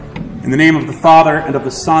In the name of the Father, and of the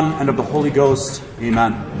Son, and of the Holy Ghost,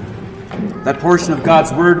 amen. That portion of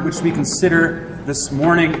God's Word which we consider this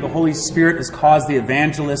morning, the Holy Spirit has caused the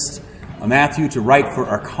evangelist Matthew to write for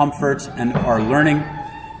our comfort and our learning.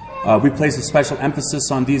 We place a special emphasis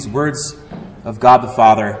on these words of God the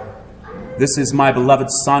Father. This is my beloved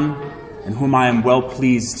Son, in whom I am well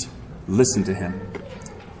pleased. Listen to him.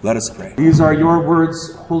 Let us pray. These are your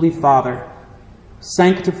words, Holy Father.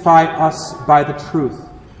 Sanctify us by the truth.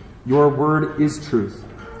 Your word is truth.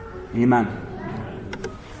 Amen.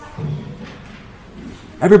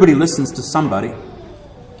 Everybody listens to somebody.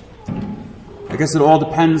 I guess it all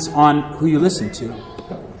depends on who you listen to.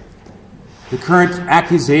 The current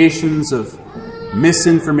accusations of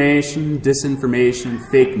misinformation, disinformation,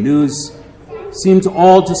 fake news seem to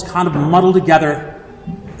all just kind of muddle together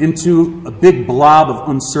into a big blob of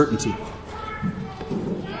uncertainty.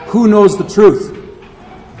 Who knows the truth?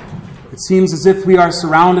 It seems as if we are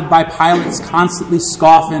surrounded by pilots constantly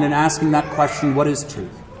scoffing and asking that question, what is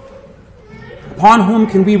truth? Upon whom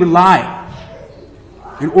can we rely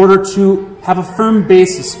in order to have a firm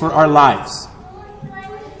basis for our lives?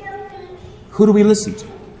 Who do we listen to?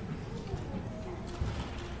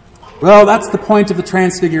 Well, that's the point of the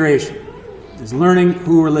Transfiguration, is learning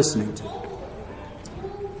who we're listening to.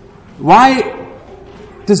 Why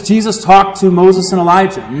does Jesus talk to Moses and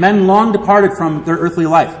Elijah, men long departed from their earthly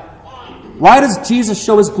life? Why does Jesus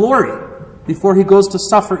show his glory before he goes to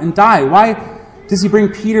suffer and die? Why does he bring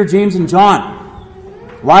Peter, James, and John?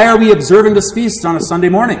 Why are we observing this feast on a Sunday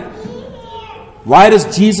morning? Why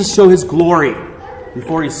does Jesus show his glory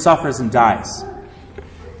before he suffers and dies?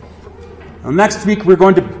 Well, next week we're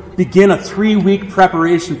going to begin a 3-week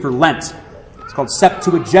preparation for Lent. It's called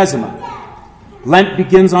Septuagesima. Lent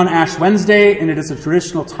begins on Ash Wednesday, and it is a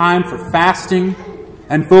traditional time for fasting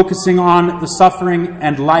and focusing on the suffering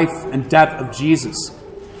and life and death of Jesus.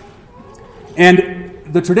 And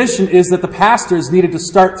the tradition is that the pastors needed to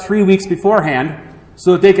start 3 weeks beforehand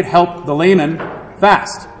so that they could help the laymen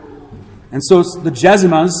fast. And so the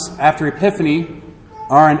Jesimas, after Epiphany,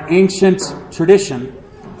 are an ancient tradition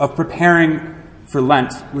of preparing for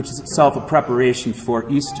Lent, which is itself a preparation for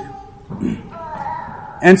Easter.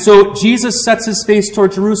 And so Jesus sets his face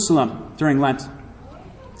toward Jerusalem during Lent,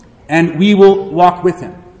 and we will walk with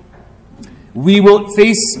him. We will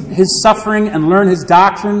face his suffering and learn his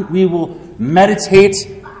doctrine. We will meditate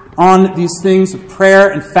on these things with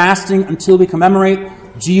prayer and fasting until we commemorate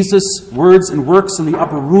Jesus' words and works in the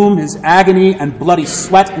upper room, his agony and bloody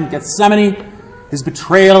sweat in Gethsemane, his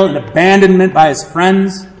betrayal and abandonment by his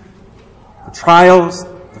friends, the trials,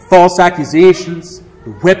 the false accusations,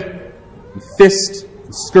 the whip and fist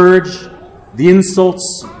and scourge, the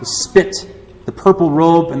insults, the spit, the purple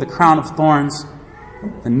robe and the crown of thorns,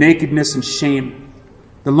 the nakedness and shame,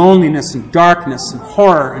 the loneliness and darkness and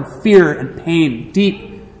horror and fear and pain,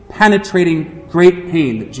 deep, penetrating, great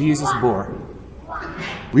pain that Jesus bore.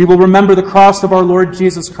 We will remember the cross of our Lord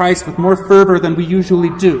Jesus Christ with more fervor than we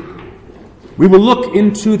usually do. We will look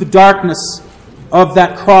into the darkness of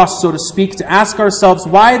that cross, so to speak, to ask ourselves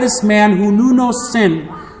why this man who knew no sin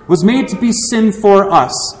was made to be sin for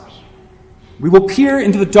us. We will peer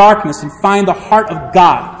into the darkness and find the heart of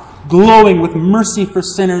God glowing with mercy for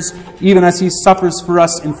sinners, even as he suffers for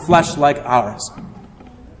us in flesh like ours.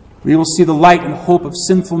 We will see the light and hope of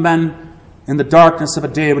sinful men in the darkness of a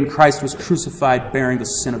day when Christ was crucified bearing the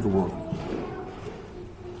sin of the world.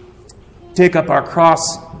 Take up our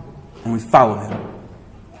cross and we follow him.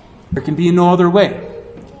 There can be no other way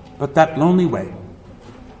but that lonely way.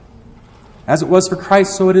 As it was for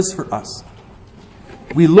Christ, so it is for us.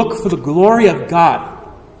 We look for the glory of God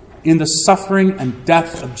in the suffering and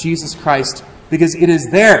death of Jesus Christ, because it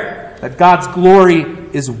is there that God's glory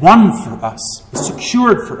is won for us, is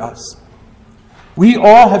secured for us. We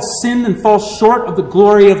all have sinned and fall short of the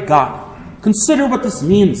glory of God. Consider what this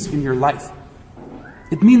means in your life.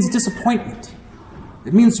 It means disappointment.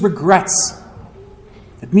 It means regrets.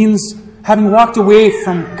 It means having walked away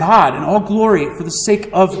from God and all glory for the sake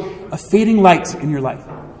of a fading light in your life.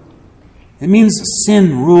 It means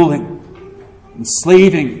sin ruling,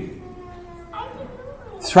 enslaving,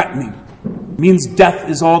 threatening. It means death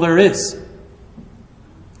is all there is.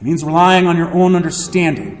 It means relying on your own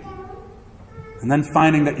understanding and then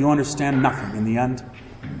finding that you understand nothing in the end.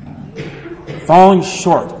 Falling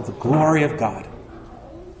short of the glory of God.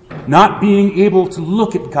 Not being able to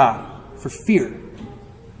look at God for fear.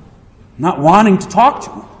 Not wanting to talk to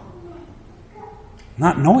him.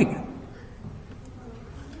 Not knowing him.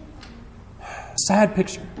 A sad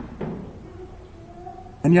picture.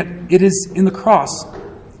 And yet it is in the cross,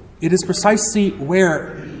 it is precisely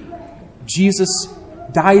where Jesus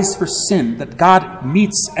dies for sin, that God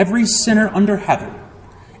meets every sinner under heaven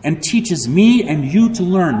and teaches me and you to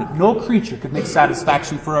learn that no creature could make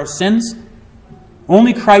satisfaction for our sins.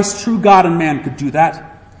 Only Christ, true God and man, could do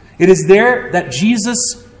that. It is there that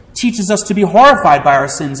Jesus teaches us to be horrified by our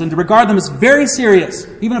sins and to regard them as very serious,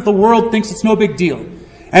 even if the world thinks it's no big deal.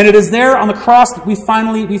 And it is there on the cross that we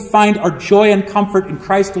find our joy and comfort in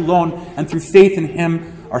Christ alone, and through faith in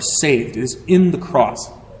him are saved. It is in the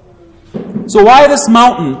cross. So why this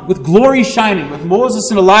mountain with glory shining, with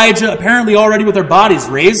Moses and Elijah apparently already with their bodies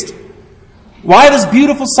raised? Why this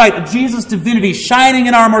beautiful sight of Jesus' divinity shining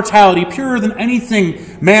in our mortality, purer than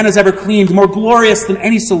anything man has ever claimed, more glorious than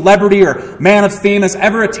any celebrity or man of fame has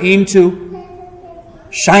ever attained to?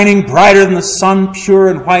 Shining brighter than the sun, pure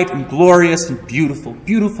and white and glorious and beautiful,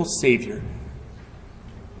 beautiful Savior.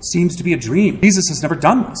 Seems to be a dream. Jesus has never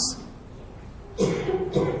done this.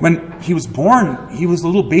 When he was born, he was a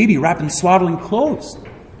little baby wrapped in swaddling clothes.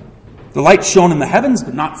 The light shone in the heavens,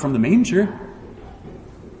 but not from the manger.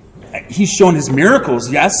 He's shown his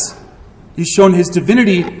miracles, yes. He's shown his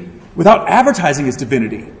divinity without advertising his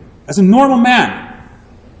divinity. As a normal man,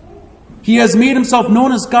 he has made himself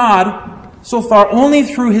known as God so far only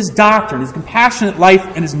through his doctrine, his compassionate life,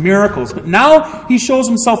 and his miracles. But now he shows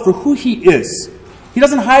himself for who he is. He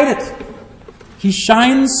doesn't hide it. He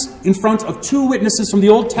shines in front of 2 witnesses from the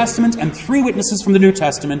Old Testament and 3 witnesses from the New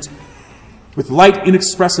Testament with light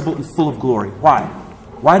inexpressible and full of glory. Why?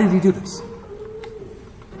 Why did he do this?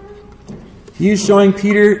 He is showing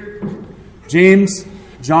Peter, James,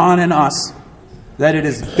 John, and us that it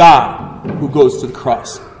is God who goes to the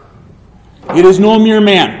cross. It is no mere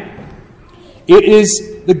man. It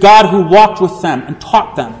is the God who walked with them and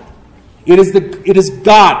taught them. It is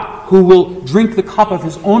God who will drink the cup of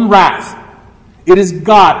his own wrath. It is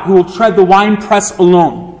God who will tread the winepress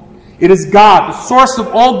alone. It is God, the source of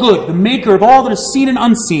all good, the maker of all that is seen and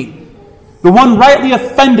unseen, the one rightly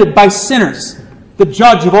offended by sinners, the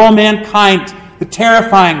judge of all mankind, the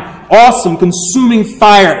terrifying, awesome, consuming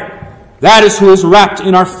fire. That is who is wrapped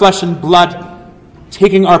in our flesh and blood,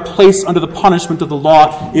 taking our place under the punishment of the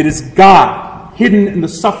law. It is God, hidden in the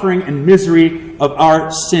suffering and misery of our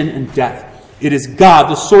sin and death. It is God,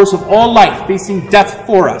 the source of all life, facing death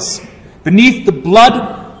for us. Beneath the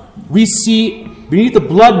blood we see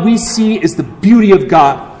is the beauty of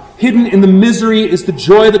God. Hidden in the misery is the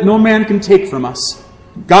joy that no man can take from us.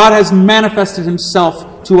 God has manifested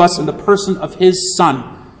himself to us in the person of his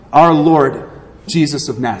Son, our Lord, Jesus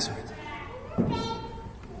of Nazareth.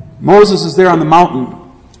 Moses is there on the mountain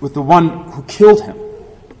with the one who killed him.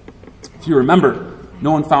 If you remember,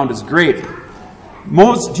 no one found his grave.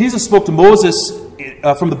 Jesus spoke to Moses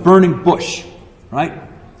from the burning bush, right?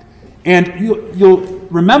 And you'll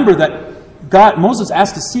remember that Moses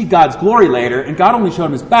asked to see God's glory later, and God only showed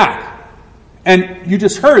him his back. And you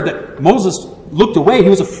just heard that Moses looked away. He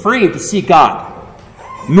was afraid to see God.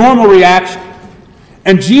 Normal reaction.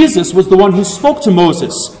 And Jesus was the one who spoke to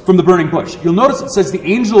Moses from the burning bush. You'll notice it says the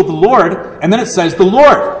angel of the Lord, and then it says the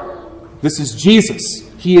Lord. This is Jesus.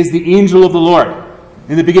 He is the angel of the Lord.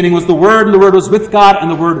 In the beginning was the Word, and the Word was with God, and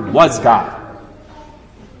the Word was God.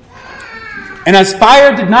 And as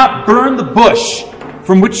fire did not burn the bush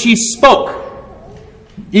from which he spoke,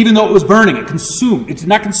 even though it was burning, it did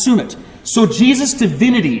not consume it. So Jesus'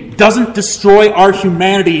 divinity doesn't destroy our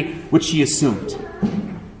humanity, which he assumed.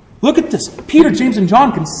 Look at this. Peter, James, and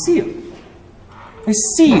John can see it. They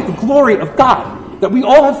see the glory of God that we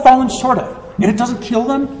all have fallen short of. And it doesn't kill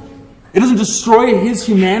them. It doesn't destroy his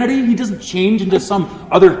humanity. He doesn't change into some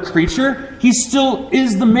other creature. He still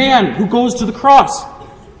is the man who goes to the cross.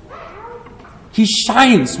 He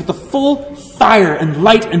shines with the full fire and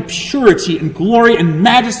light and purity and glory and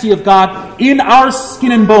majesty of God in our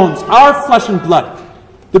skin and bones, our flesh and blood.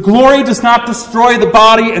 The glory does not destroy the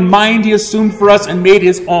body and mind he assumed for us and made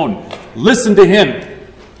his own. Listen to him.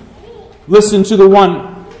 Listen to the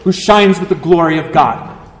one who shines with the glory of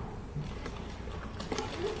God.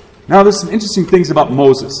 Now, there's some interesting things about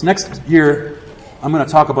Moses. Next year, I'm going to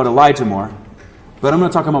talk about Elijah more, but I'm going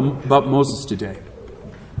to talk about Moses today.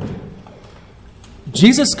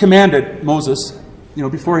 Jesus commanded Moses,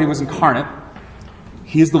 before he was incarnate,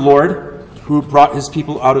 he is the Lord who brought his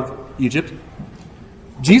people out of Egypt.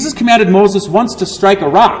 Jesus commanded Moses once to strike a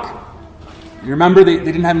rock. You remember, they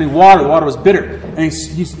didn't have any water. The water was bitter. And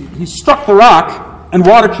he struck the rock, and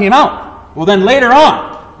water came out. Well, then later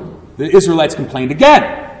on, the Israelites complained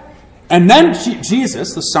again. And then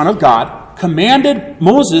Jesus, the Son of God, commanded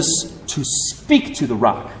Moses to speak to the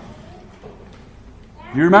rock.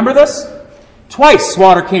 You remember this? Twice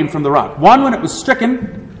water came from the rock. One when it was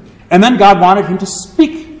stricken, and then God wanted him to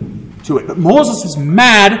speak to it. But Moses was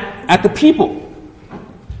mad at the people.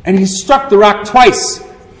 And he struck the rock twice,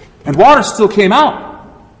 and water still came out.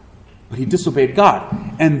 But he disobeyed God.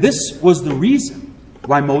 And this was the reason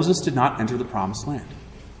why Moses did not enter the promised land.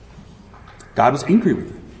 God was angry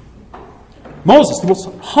with him. Moses, the most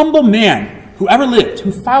humble man who ever lived,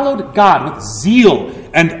 who followed God with zeal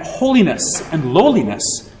and holiness and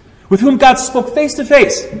lowliness, with whom God spoke face to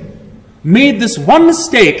face, made this one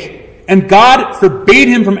mistake, and God forbade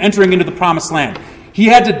him from entering into the promised land. He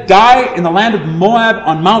had to die in the land of Moab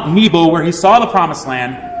on Mount Nebo, where he saw the promised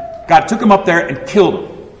land. God took him up there and killed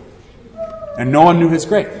him. And no one knew his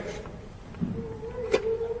grave.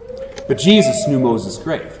 But Jesus knew Moses'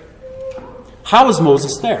 grave. How is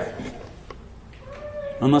Moses there?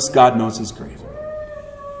 Unless God knows his grave.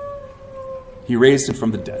 He raised him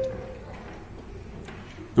from the dead.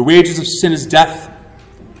 The wages of sin is death.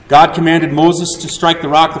 God commanded Moses to strike the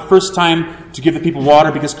rock the first time to give the people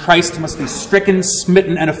water, because Christ must be stricken,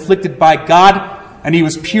 smitten, and afflicted by God. And he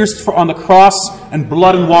was pierced on the cross, and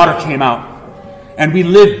blood and water came out. And we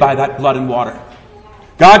live by that blood and water.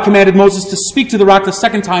 God commanded Moses to speak to the rock the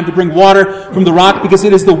second time to bring water from the rock, because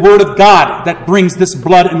it is the word of God that brings this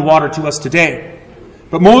blood and water to us today.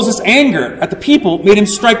 But Moses' anger at the people made him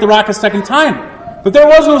strike the rock a second time. But there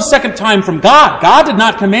was no second time from God. God did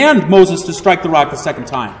not command Moses to strike the rock the second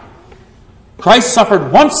time. Christ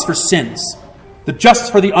suffered once for sins, the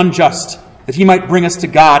just for the unjust, that he might bring us to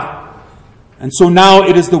God. And so now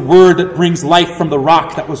it is the word that brings life from the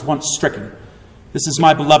rock that was once stricken. This is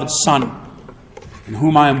my beloved Son, in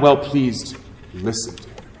whom I am well pleased. Listen to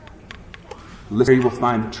him. Listen, you will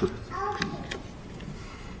find the truth.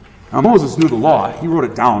 Now Moses knew the law. He wrote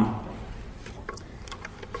it down.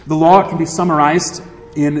 The law can be summarized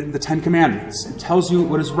in the Ten Commandments. It tells you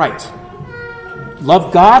what is right.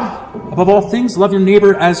 Love God above all things. Love your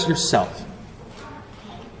neighbor as yourself.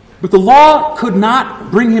 But the law could not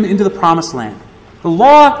bring him into the promised land. The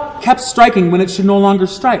law kept striking when it should no longer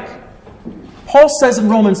strike. Paul says in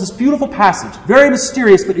Romans this beautiful passage, very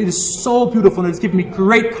mysterious, but it is so beautiful and it has given me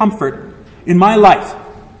great comfort in my life.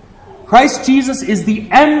 Christ Jesus is the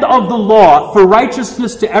end of the law for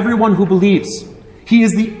righteousness to everyone who believes. He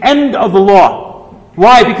is the end of the law.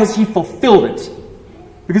 Why? Because he fulfilled it.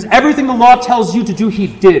 Because everything the law tells you to do, he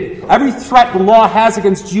did. Every threat the law has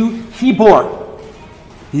against you, he bore.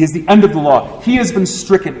 He is the end of the law. He has been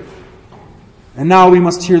stricken. And now we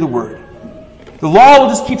must hear the word. The law will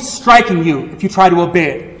just keep striking you if you try to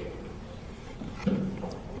obey it.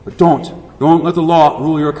 But don't let the law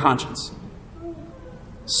rule your conscience.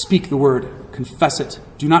 Speak the word. Confess it.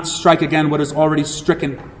 Do not strike again what is already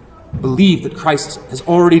stricken. Believe that Christ has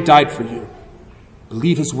already died for you.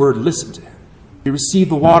 Believe his word. Listen to him. You receive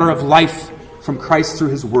the water of life from Christ through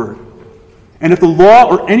his word. And if the law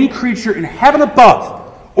or any creature in heaven above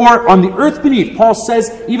or on the earth beneath, Paul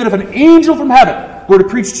says, even if an angel from heaven were to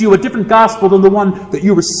preach to you a different gospel than the one that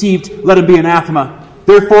you received, let him be anathema.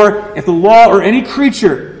 Therefore, if the law or any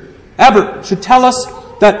creature ever should tell us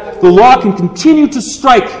that the law can continue to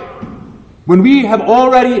strike when we have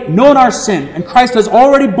already known our sin and Christ has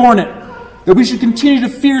already borne it, that we should continue to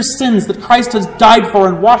fear sins that Christ has died for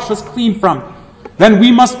and washed us clean from, then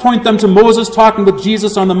we must point them to Moses talking with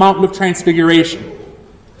Jesus on the mountain of Transfiguration.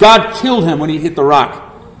 God killed him when he hit the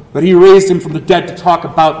rock, but he raised him from the dead to talk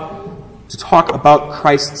about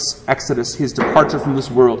Christ's exodus, his departure from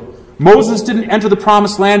this world. Moses didn't enter the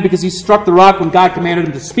promised land because he struck the rock when God commanded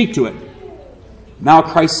him to speak to it. Now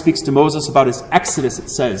Christ speaks to Moses about his exodus, it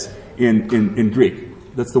says in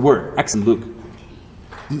Greek. That's the word, ex in Luke.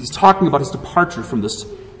 He's talking about his departure from this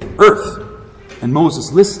earth. And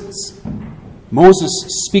Moses listens. Moses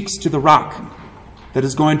speaks to the rock that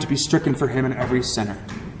is going to be stricken for him and every sinner.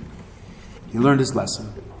 He learned his lesson.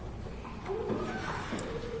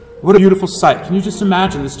 What a beautiful sight. Can you just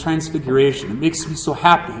imagine this transfiguration? It makes me so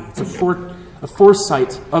happy. It's a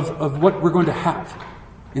foresight of what we're going to have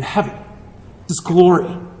in heaven. This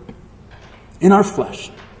glory in our flesh.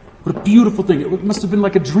 What a beautiful thing. It must have been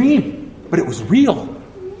like a dream, but it was real.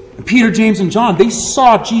 And Peter, James, and John, they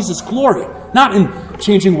saw Jesus' glory. Not in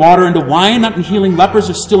changing water into wine, not in healing lepers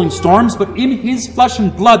or stilling storms, but in his flesh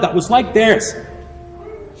and blood that was like theirs.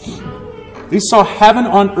 They saw heaven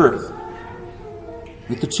on earth,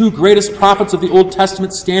 with the two greatest prophets of the Old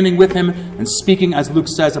Testament standing with him and speaking, as Luke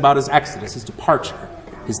says, about his exodus, his departure,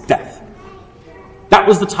 his death. That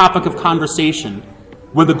was the topic of conversation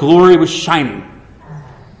when the glory was shining.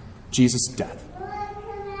 Jesus' death.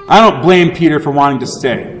 I don't blame Peter for wanting to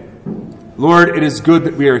stay. Lord, it is good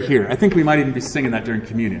that we are here. I think we might even be singing that during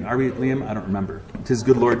communion. Are we, Liam? I don't remember. 'Tis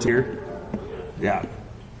good, Lord, to hear. Yeah.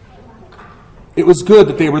 It was good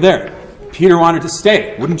that they were there. Peter wanted to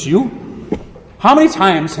stay, wouldn't you? How many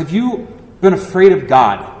times have you been afraid of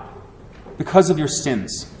God because of your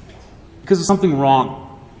sins, because of something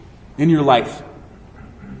wrong in your life.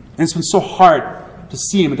 And it's been so hard to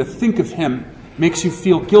see him and to think of him makes you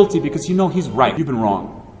feel guilty because you know he's right. You've been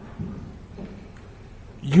wrong.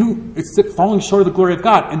 It's falling short of the glory of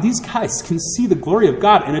God. And these guys can see the glory of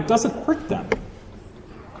God and it doesn't hurt them.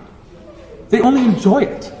 They only enjoy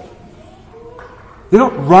it. They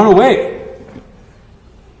don't run away.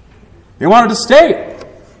 They wanted to stay.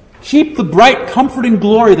 Keep the bright, comforting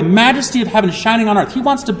glory, the majesty of heaven shining on earth. He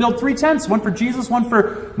wants to build 3 tents, one for Jesus, one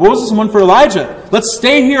for Moses, and one for Elijah. Let's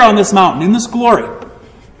stay here on this mountain in this glory.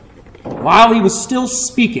 While he was still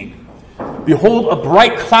speaking, behold, a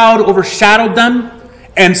bright cloud overshadowed them,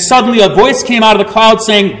 and suddenly a voice came out of the cloud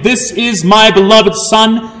saying, "This is my beloved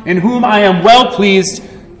Son, in whom I am well pleased.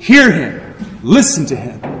 Hear him. Listen to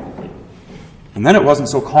him." And then it wasn't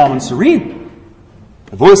so calm and serene.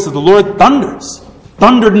 The voice of the Lord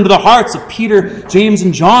thundered into the hearts of Peter, James,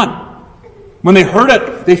 and John. When they heard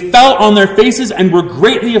it, they fell on their faces and were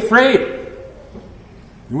greatly afraid.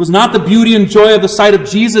 It was not the beauty and joy of the sight of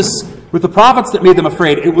Jesus with the prophets that made them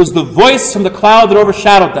afraid. It was the voice from the cloud that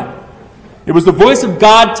overshadowed them. It was the voice of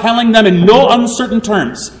God telling them in no uncertain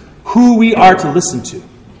terms who we are to listen to.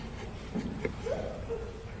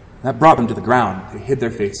 That brought them to the ground. They hid their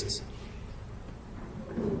faces.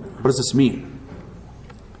 What does this mean?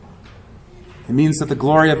 It means that the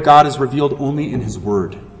glory of God is revealed only in his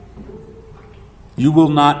word. You will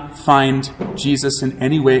not find Jesus in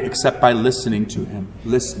any way except by listening to him.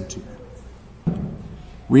 Listen to him.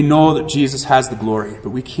 We know that Jesus has the glory,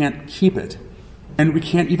 but we can't keep it. And we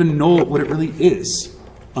can't even know what it really is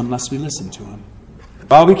unless we listen to him.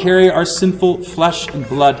 While we carry our sinful flesh and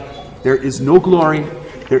blood, there is no glory,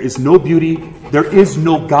 there is no beauty, there is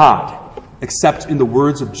no God, except in the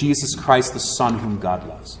words of Jesus Christ, the Son whom God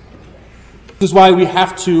loves. This is why we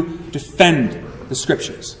have to defend the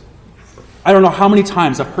Scriptures. I don't know how many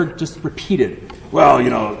times I've heard just repeated, well,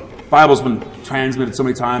 the Bible's been transmitted so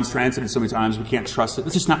many times, translated so many times, we can't trust it.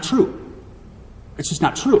 It's just not true. It's just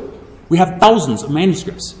not true. We have thousands of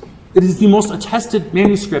manuscripts. It is the most attested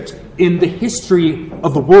manuscript in the history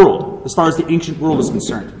of the world, as far as the ancient world is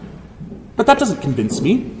concerned. But that doesn't convince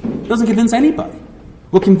me. It doesn't convince anybody.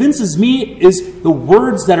 What convinces me is the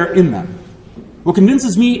words that are in them. What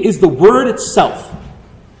convinces me is the word itself.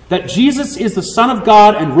 That Jesus is the Son of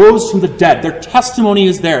God and rose from the dead. Their testimony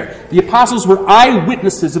is there. The apostles were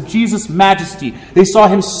eyewitnesses of Jesus' majesty. They saw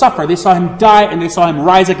him suffer, they saw him die, and they saw him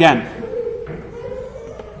rise again.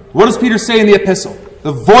 What does Peter say in the epistle?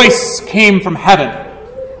 The voice came from heaven.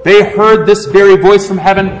 They heard this very voice from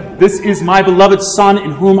heaven. This is my beloved Son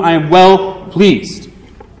in whom I am well pleased.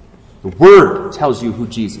 The Word tells you who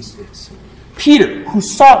Jesus is. Peter, who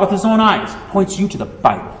saw it with his own eyes, points you to the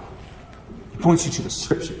Bible. He points you to the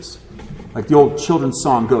Scriptures. Like the old children's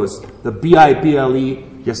song goes, the Bible,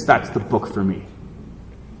 yes, that's the book for me.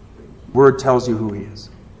 Word tells you who he is.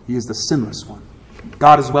 He is the sinless one.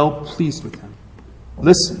 God is well pleased with him.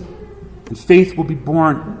 Listen, and faith will be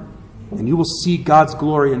born, and you will see God's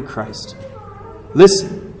glory in Christ.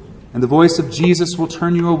 Listen, and the voice of Jesus will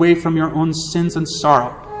turn you away from your own sins and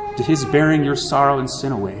sorrow to his bearing your sorrow and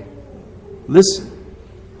sin away. Listen,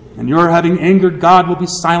 and your having angered God will be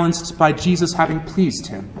silenced by Jesus having pleased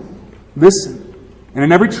him. Listen, and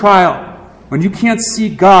in every trial, when you can't see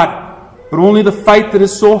God, but only the fight that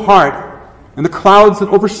is so hard, and the clouds that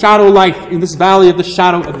overshadow life in this valley of the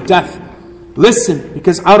shadow of death, listen,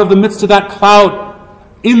 because out of the midst of that cloud,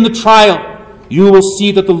 in the trial, you will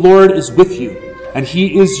see that the Lord is with you, and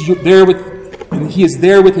he is there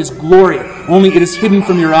with his glory. Only it is hidden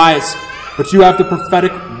from your eyes, but you have the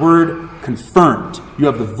prophetic word confirmed. You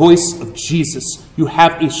have the voice of Jesus. You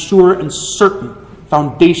have a sure and certain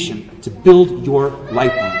foundation to build your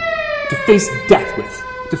life on, to face death with,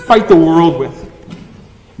 to fight the world with.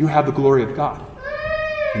 You have the glory of God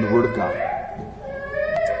and the Word of God.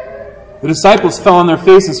 The disciples fell on their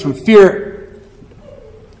faces from fear.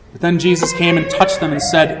 But then Jesus came and touched them and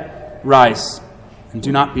said, "Rise, and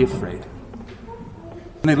do not be afraid."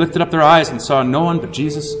 And they lifted up their eyes and saw no one but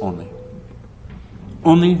Jesus only.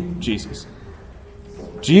 Only Jesus.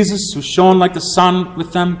 Jesus, who shone like the sun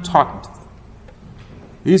with them, talking to them.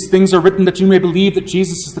 These things are written that you may believe that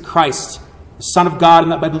Jesus is the Christ, the Son of God,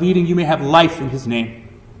 and that by believing you may have life in his name.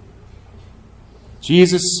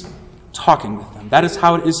 Jesus talking with them. That is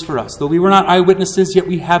how it is for us. Though we were not eyewitnesses, yet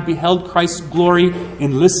we have beheld Christ's glory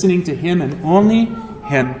in listening to him, and only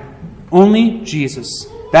him, only Jesus.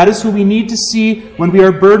 That is who we need to see when we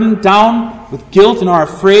are burdened down with guilt and are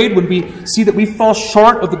afraid, when we see that we fall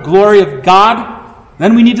short of the glory of God.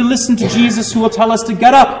 Then we need to listen to Jesus, who will tell us to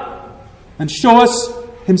get up and show us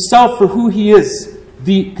himself for who he is,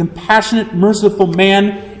 the compassionate, merciful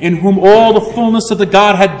man in whom all the fullness of the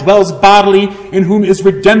Godhead dwells bodily, in whom is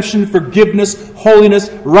redemption, forgiveness, holiness,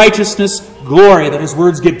 righteousness, glory that his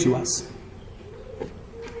words give to us.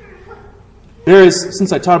 There is,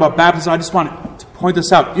 since I taught about baptism, I just want to point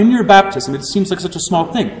this out. In your baptism, it seems like such a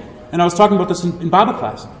small thing. And I was talking about this in Bible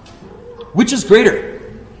class. Which is greater,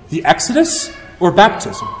 the Exodus or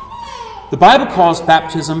baptism? The Bible calls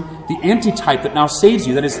baptism the antitype that now saves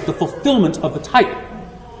you. That is the fulfillment of the type.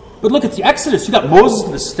 But look at the Exodus. You got Moses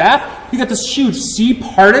with his staff. You got this huge sea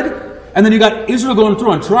parted. And then you got Israel going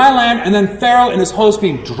through on dry land. And then Pharaoh and his host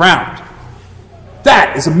being drowned.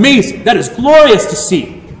 That is amazing. That is glorious to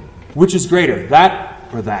see. Which is greater, that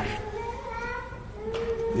or that?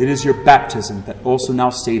 It is your baptism that also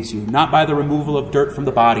now saves you. Not by the removal of dirt from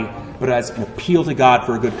the body, but as an appeal to God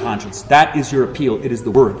for a good conscience. That is your appeal. It is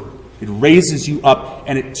the Word. It raises you up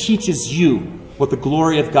and it teaches you what the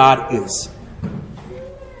glory of God is.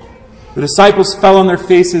 The disciples fell on their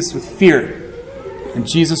faces with fear, and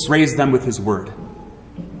Jesus raised them with his Word.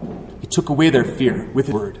 He took away their fear with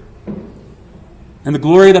his Word. And the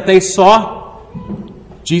glory that they saw,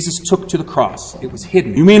 Jesus took to the cross. It was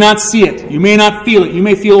hidden. You may not see it. You may not feel it. You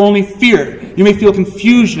may feel only fear. You may feel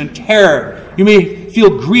confusion and terror. You may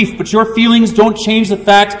feel grief, but your feelings don't change the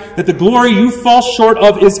fact that the glory you fall short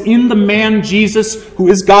of is in the man Jesus, who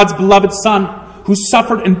is God's beloved Son, who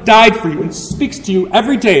suffered and died for you and speaks to you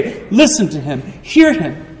every day. Listen to him. Hear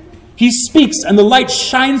him. He speaks and the light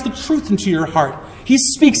shines the truth into your heart. He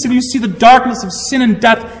speaks and you see the darkness of sin and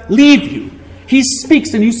death leave you. He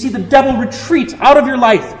speaks and you see the devil retreat out of your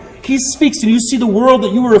life. He speaks and you see the world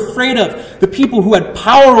that you were afraid of, the people who had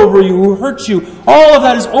power over you, who hurt you. All of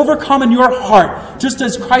that is overcome in your heart, just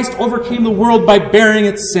as Christ overcame the world by bearing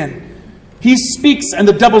its sin. He speaks and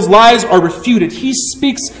the devil's lies are refuted. He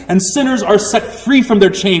speaks and sinners are set free from their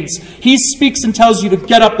chains. He speaks and tells you to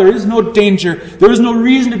get up. There is no danger. There is no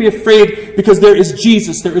reason to be afraid because there is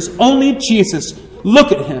Jesus. There is only Jesus.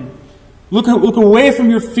 Look at him. Look away from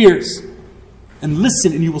your fears. And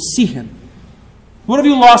listen, and you will see him. What have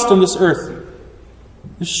you lost on this earth?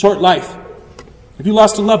 This short life. Have you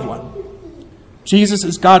lost a loved one? Jesus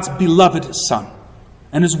is God's beloved Son,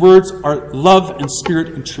 and his words are love and spirit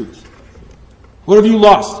and truth. What have you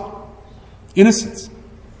lost? Innocence,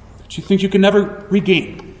 that you think you can never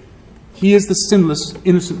regain. He is the sinless,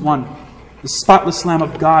 innocent one, the spotless Lamb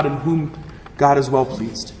of God in whom God is well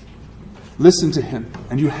pleased. Listen to him,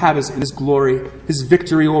 and you have his glory, his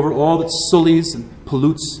victory over all that sullies and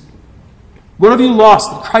pollutes. What have you lost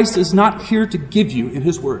that Christ is not here to give you in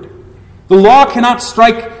his word? The law cannot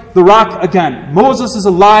strike the rock again. Moses is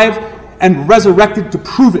alive and resurrected to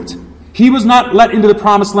prove it. He was not let into the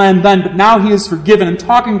promised land then, but now he is forgiven. And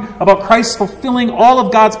talking about Christ fulfilling all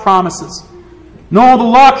of God's promises. No, the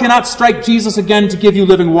law cannot strike Jesus again to give you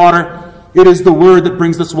living water. It is the word that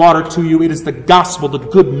brings this water to you. It is the gospel, the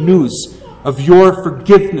good news of your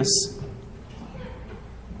forgiveness.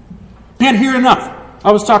 Can't hear enough.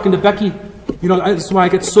 I was talking to Becky. That's why I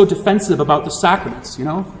get so defensive about the sacraments,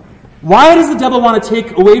 Why does the devil want to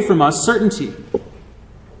take away from us certainty?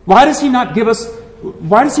 Why does he not give us,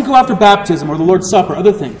 why does he go after baptism or the Lord's Supper,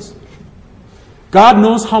 other things? God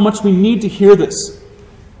knows how much we need to hear this.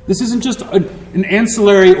 This isn't just an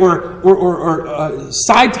ancillary or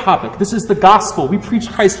side topic. This is the gospel. We preach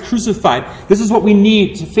Christ crucified. This is what we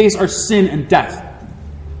need to face our sin and death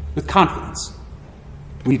with confidence.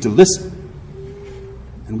 We need to listen,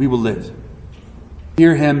 and we will live.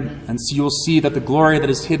 Hear him, and so you will see that the glory that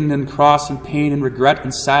is hidden in cross and pain and regret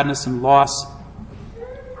and sadness and loss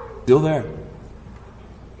is still there.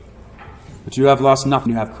 But you have lost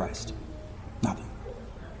nothing. You have Christ. Nothing.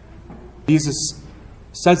 Jesus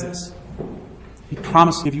says this. He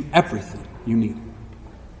promised to give you everything you need.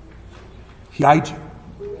 He guides you.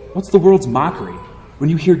 What's the world's mockery? When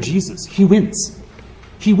you hear Jesus, he wins.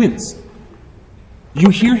 He wins. You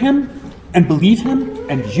hear him and believe him,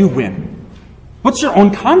 and you win. What's your own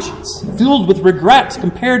conscience filled with regret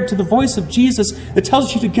compared to the voice of Jesus that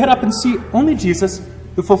tells you to get up and see only Jesus,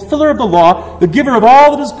 the fulfiller of the law, the giver of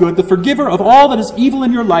all that is good, the forgiver of all that is evil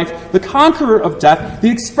in your life, the conqueror of death, the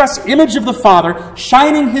express image of the Father,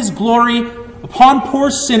 shining his glory upon poor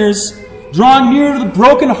sinners, drawing near to the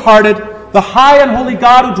brokenhearted, the high and holy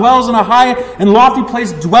God who dwells in a high and lofty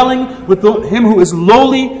place, dwelling with him who is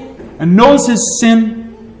lowly and knows his sin,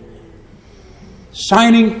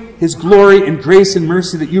 shining his glory and grace and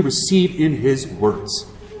mercy that you receive in his words.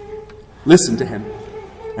 Listen to him,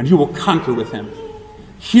 and you will conquer with him.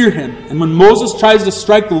 Hear him, and when Moses tries to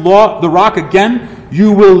strike the rock again,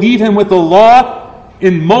 you will leave him with the law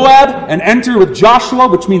in Moab and enter with Joshua,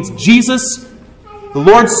 which means Jesus, The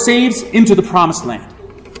Lord saves into the promised land.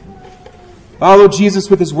 Follow Jesus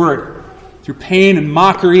with his word through pain and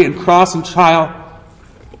mockery and cross and trial,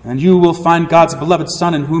 and you will find God's beloved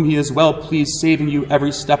Son in whom he is well pleased, saving you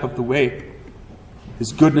every step of the way.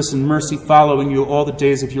 His goodness and mercy following you all the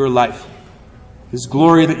days of your life. His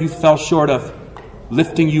glory that you fell short of,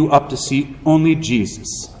 lifting you up to see only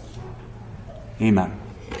Jesus. Amen.